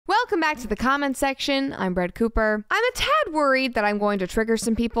Welcome back to the comment section. I'm Brett Cooper. I'm a tad worried that I'm going to trigger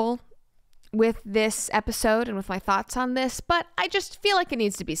some people with this episode and with my thoughts on this, but I just feel like it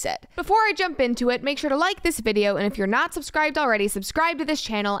needs to be said. Before I jump into it, make sure to like this video, and if you're not subscribed already, subscribe to this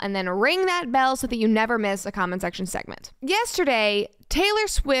channel and then ring that bell so that you never miss a comment section segment. Yesterday, Taylor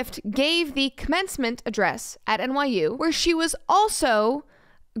Swift gave the commencement address at NYU, where she was also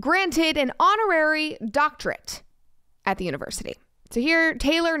granted an honorary doctorate at the university. So here,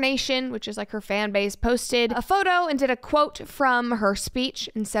 Taylor Nation, which is like her fan base, posted a photo and did a quote from her speech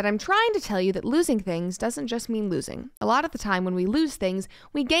and said, "I'm trying to tell you that losing things doesn't just mean losing. A lot of the time when we lose things,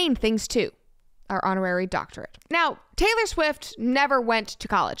 we gain things too. Our honorary doctorate." Now, Taylor Swift never went to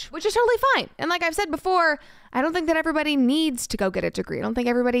college, which is totally fine. And like I've said before, I don't think that everybody needs to go get a degree. I don't think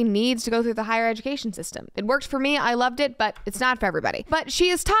everybody needs to go through the higher education system. It worked for me. I loved it, but it's not for everybody. But she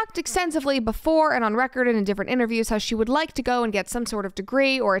has talked extensively before and on record and in different interviews how she would like to go and get some sort of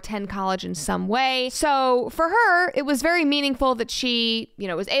degree or attend college in some way. So for her, it was very meaningful that she,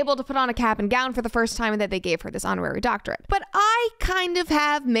 was able to put on a cap and gown for the first time and that they gave her this honorary doctorate. But I kind of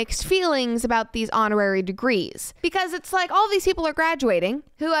have mixed feelings about these honorary degrees, because it's like all these people are graduating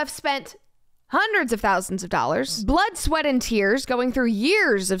who have spent hundreds of thousands of dollars, blood, sweat, and tears, going through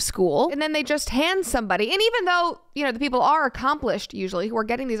years of school, and then they just hand somebody. And even though, the people are accomplished usually who are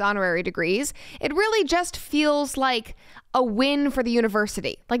getting these honorary degrees, it really just feels like a win for the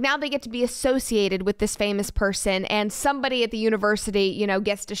university. Like now they get to be associated with this famous person, and somebody at the university,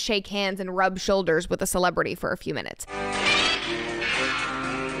 gets to shake hands and rub shoulders with a celebrity for a few minutes.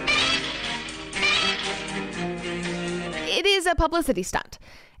 It is a publicity stunt.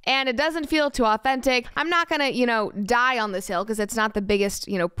 And it doesn't feel too authentic. I'm not gonna, die on this hill because it's not the biggest,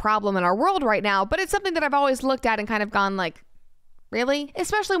 problem in our world right now, but it's something that I've always looked at and kind of gone like, really?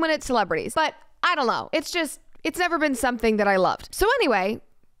 Especially when it's celebrities. But I don't know. It's never been something that I loved. So anyway,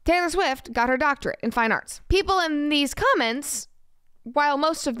 Taylor Swift got her doctorate in fine arts. People in these comments, while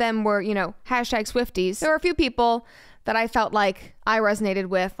most of them were, hashtag Swifties, there were a few people that I felt like I resonated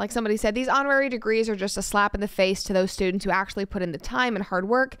with. Like somebody said, these honorary degrees are just a slap in the face to those students who actually put in the time and hard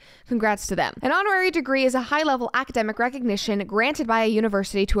work. Congrats to them. An honorary degree is a high-level academic recognition granted by a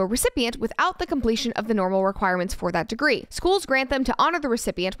university to a recipient without the completion of the normal requirements for that degree. Schools grant them to honor the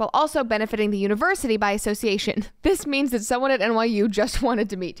recipient while also benefiting the university by association. This means that someone at NYU just wanted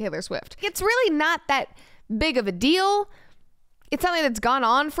to meet Taylor Swift. It's really not that big of a deal. It's something that's gone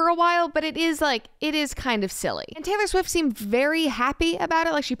on for a while, but it is kind of silly. And Taylor Swift seemed very happy about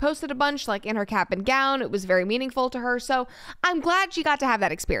it. Like she posted a bunch in her cap and gown. It was very meaningful to her. So I'm glad she got to have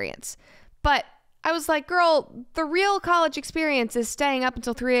that experience. But I was like, girl, the real college experience is staying up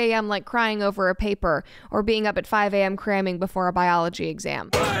until 3 a.m. crying over a paper, or being up at 5 a.m. cramming before a biology exam.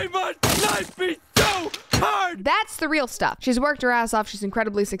 Why must life be so hard? That's the real stuff. She's worked her ass off. She's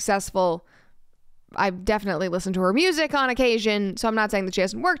incredibly successful. I've definitely listened to her music on occasion, so I'm not saying that she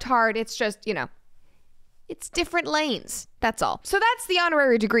hasn't worked hard. It's just, it's different lanes. That's all. So that's the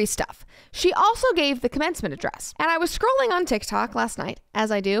honorary degree stuff. She also gave the commencement address. And I was scrolling on TikTok last night,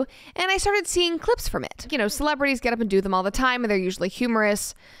 as I do, and I started seeing clips from it. Celebrities get up and do them all the time, and they're usually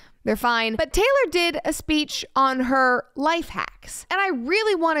humorous. They're fine. But Taylor did a speech on her life hacks, and I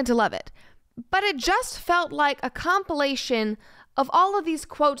really wanted to love it. But it just felt like a compilation of all of these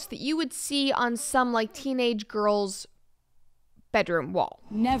quotes that you would see on some teenage girl's bedroom wall.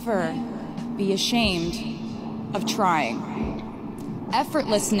 Never be ashamed of trying.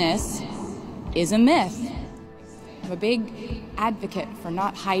 Effortlessness is a myth. I'm a big advocate for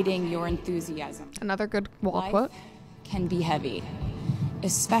not hiding your enthusiasm. Another good wall Life quote. Can be heavy,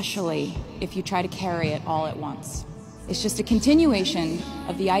 especially if you try to carry it all at once. It's just a continuation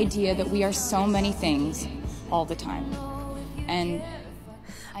of the idea that we are so many things all the time. And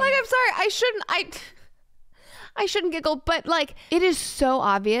I'm sorry, I shouldn't giggle, but it is so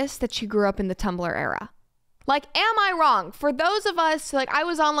obvious that she grew up in the Tumblr era. Am I wrong? For those of us, I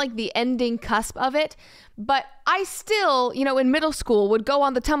was on the ending cusp of it, but I still, in middle school would go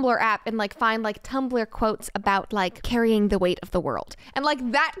on the Tumblr app and find Tumblr quotes about carrying the weight of the world. And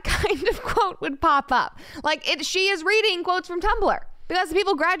that kind of quote would pop up. She is reading quotes from Tumblr, because the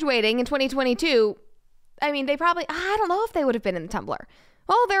people graduating in 2022, they probably, I don't know if they would have been in the Tumblr.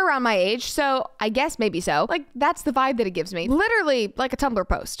 Well, they're around my age, so I guess maybe so. That's the vibe that it gives me. Literally a Tumblr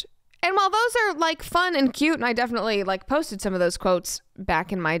post. And while those are fun and cute, and I definitely posted some of those quotes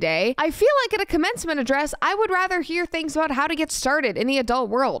back in my day, I feel like at a commencement address, I would rather hear things about how to get started in the adult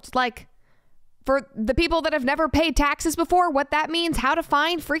world. For the people that have never paid taxes before, what that means, how to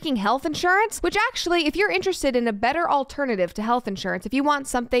find freaking health insurance, which actually, if you're interested in a better alternative to health insurance, if you want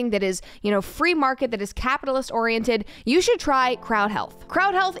something that is, free market, that is capitalist oriented, you should try Crowd Health.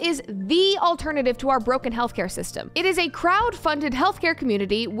 Crowd Health is the alternative to our broken healthcare system. It is a crowd-funded healthcare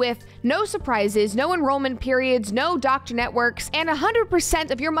community with no surprises, no enrollment periods, no doctor networks, and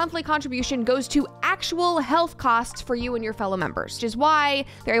 100% of your monthly contribution goes to actual health costs for you and your fellow members, which is why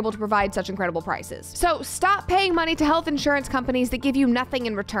they're able to provide such incredible prices. So stop paying money to health insurance companies that give you nothing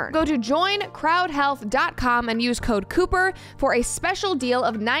in return. Go to joincrowdhealth.com and use code Cooper for a special deal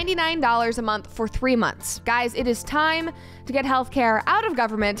of $99 a month for 3 months. Guys, it is time to get healthcare out of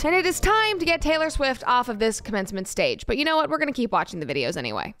government, and it is time to get Taylor Swift off of this commencement stage. But you know what? We're going to keep watching the videos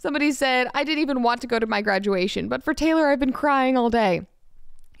anyway. Somebody said, I didn't even want to go to my graduation, but for Taylor, I've been crying all day.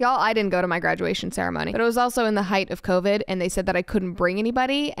 Y'all, I didn't go to my graduation ceremony, but it was also in the height of COVID, and they said that I couldn't bring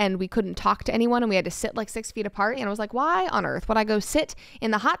anybody, and we couldn't talk to anyone, and we had to sit like 6 feet apart, and I was like, why on earth would I go sit in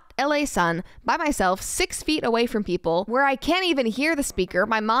the hot LA sun by myself 6 feet away from people where I can't even hear the speaker,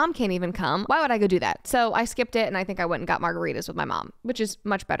 my mom can't even come? Why would I go do that? So I skipped it, and I think I went and got margaritas with my mom, which is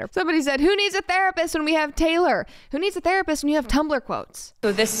much better. Somebody said, who needs a therapist when we have Taylor? Who needs a therapist when you have Tumblr quotes?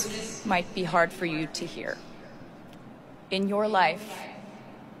 So this might be hard for you to hear. In your life,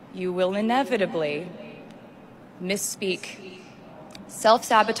 you will inevitably misspeak,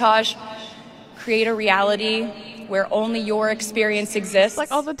 self-sabotage, create a reality where only your experience exists.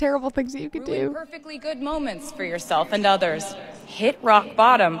 Like all the terrible things that you could do. Perfectly good moments for yourself and others. Hit rock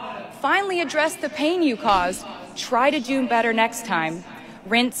bottom. Finally address the pain you caused. Try to do better next time.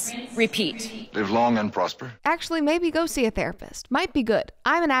 Rinse, repeat. Live long and prosper. Actually, maybe go see a therapist. Might be good.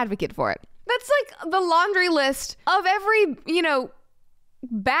 I'm an advocate for it. That's like the laundry list of every,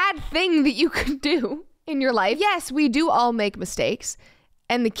 bad thing that you could do in your life. Yes, we do all make mistakes,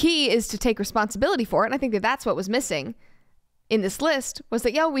 and the key is to take responsibility for it. And I think that that's what was missing in this list, was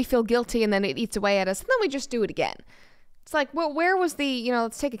that, we feel guilty and then it eats away at us, and then we just do it again. It's like, well, where was the,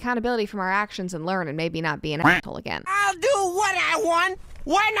 let's take accountability from our actions and learn and maybe not be an asshole again. I'll do what I want,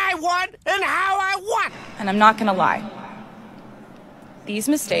 when I want, and how I want. And I'm not gonna lie. These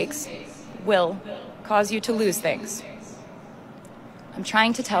mistakes will cause you to lose things. I'm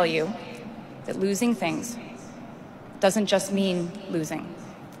trying to tell you that losing things doesn't just mean losing.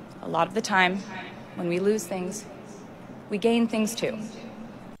 A lot of the time, when we lose things, we gain things too.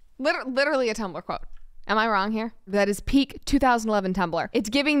 Literally a Tumblr quote. Am I wrong here? That is peak 2011 Tumblr. It's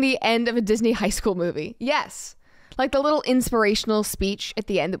giving the end of a Disney high school movie. Yes. Like the little inspirational speech at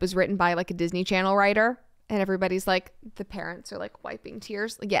the end that was written by like a Disney Channel writer. And everybody's like, the parents are like wiping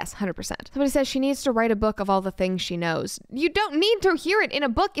tears. Like, yes, 100%. Somebody says she needs to write a book of all the things she knows. You don't need to hear it in a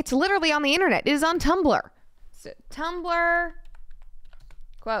book. It's literally on the internet. It is on Tumblr. So, Tumblr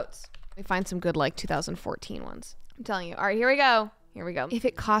quotes. Let me find some good like 2014 ones. I'm telling you. All right, here we go. Here we go. If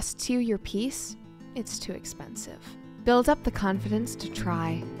it costs you your peace, it's too expensive. Build up the confidence to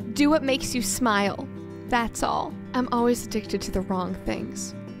try. Do what makes you smile. That's all. I'm always addicted to the wrong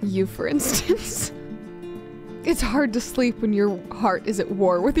things. You, for instance. It's hard to sleep when your heart is at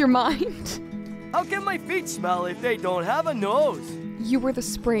war with your mind. How can my feet smell if they don't have a nose? You were the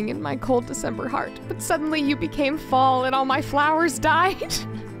spring in my cold December heart, but suddenly you became fall and all my flowers died.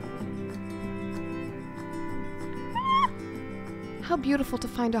 How beautiful to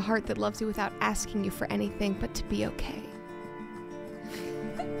find a heart that loves you without asking you for anything but to be okay.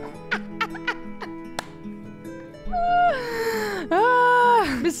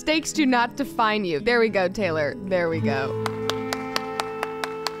 Mistakes do not define you. There we go, Taylor. There we go.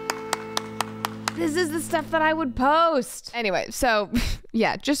 This is the stuff that I would post. Anyway, so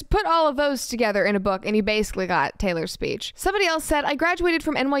yeah, just put all of those together in a book and you basically got Taylor's speech. Somebody else said, I graduated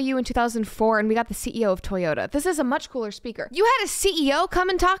from NYU in 2004 and we got the CEO of Toyota. This is a much cooler speaker. You had a CEO come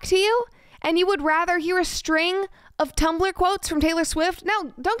and talk to you and you would rather hear a string of Tumblr quotes from Taylor Swift?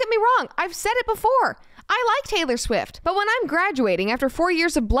 Now, don't get me wrong. I've said it before. I like Taylor Swift, but when I'm graduating after 4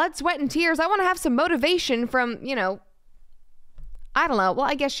 years of blood, sweat, and tears, I want to have some motivation from, I don't know. Well,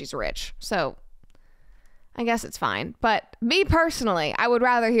 I guess she's rich, so I guess it's fine. But me personally, I would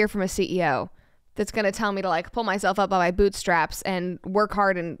rather hear from a CEO that's going to tell me to like pull myself up by my bootstraps and work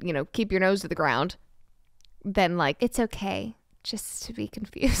hard and, keep your nose to the ground than like, it's okay just to be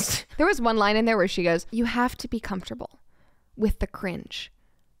confused. There was one line in there where she goes, you have to be comfortable with the cringe.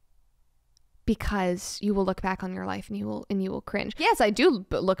 Because you will look back on your life and you will cringe. Yes, I do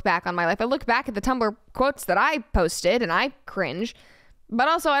look back on my life. I look back at the Tumblr quotes that I posted and I cringe. But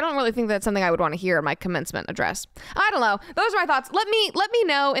also, I don't really think that's something I would want to hear in my commencement address. I don't know. Those are my thoughts. Let me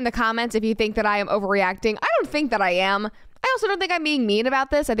know in the comments if you think that I am overreacting. I don't think that I am. I also don't think I'm being mean about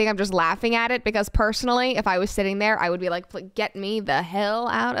this. I think I'm just laughing at it because personally, if I was sitting there, I would be like, get me the hell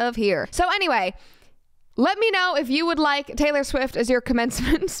out of here. So anyway, let me know if you would like Taylor Swift as your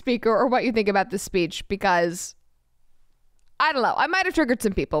commencement speaker or what you think about this speech, because I don't know. I might have triggered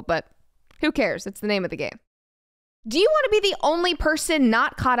some people, but who cares? It's the name of the game. Do you want to be the only person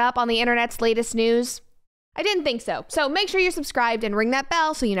not caught up on the internet's latest news? I didn't think so. So make sure you're subscribed and ring that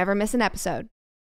bell so you never miss an episode.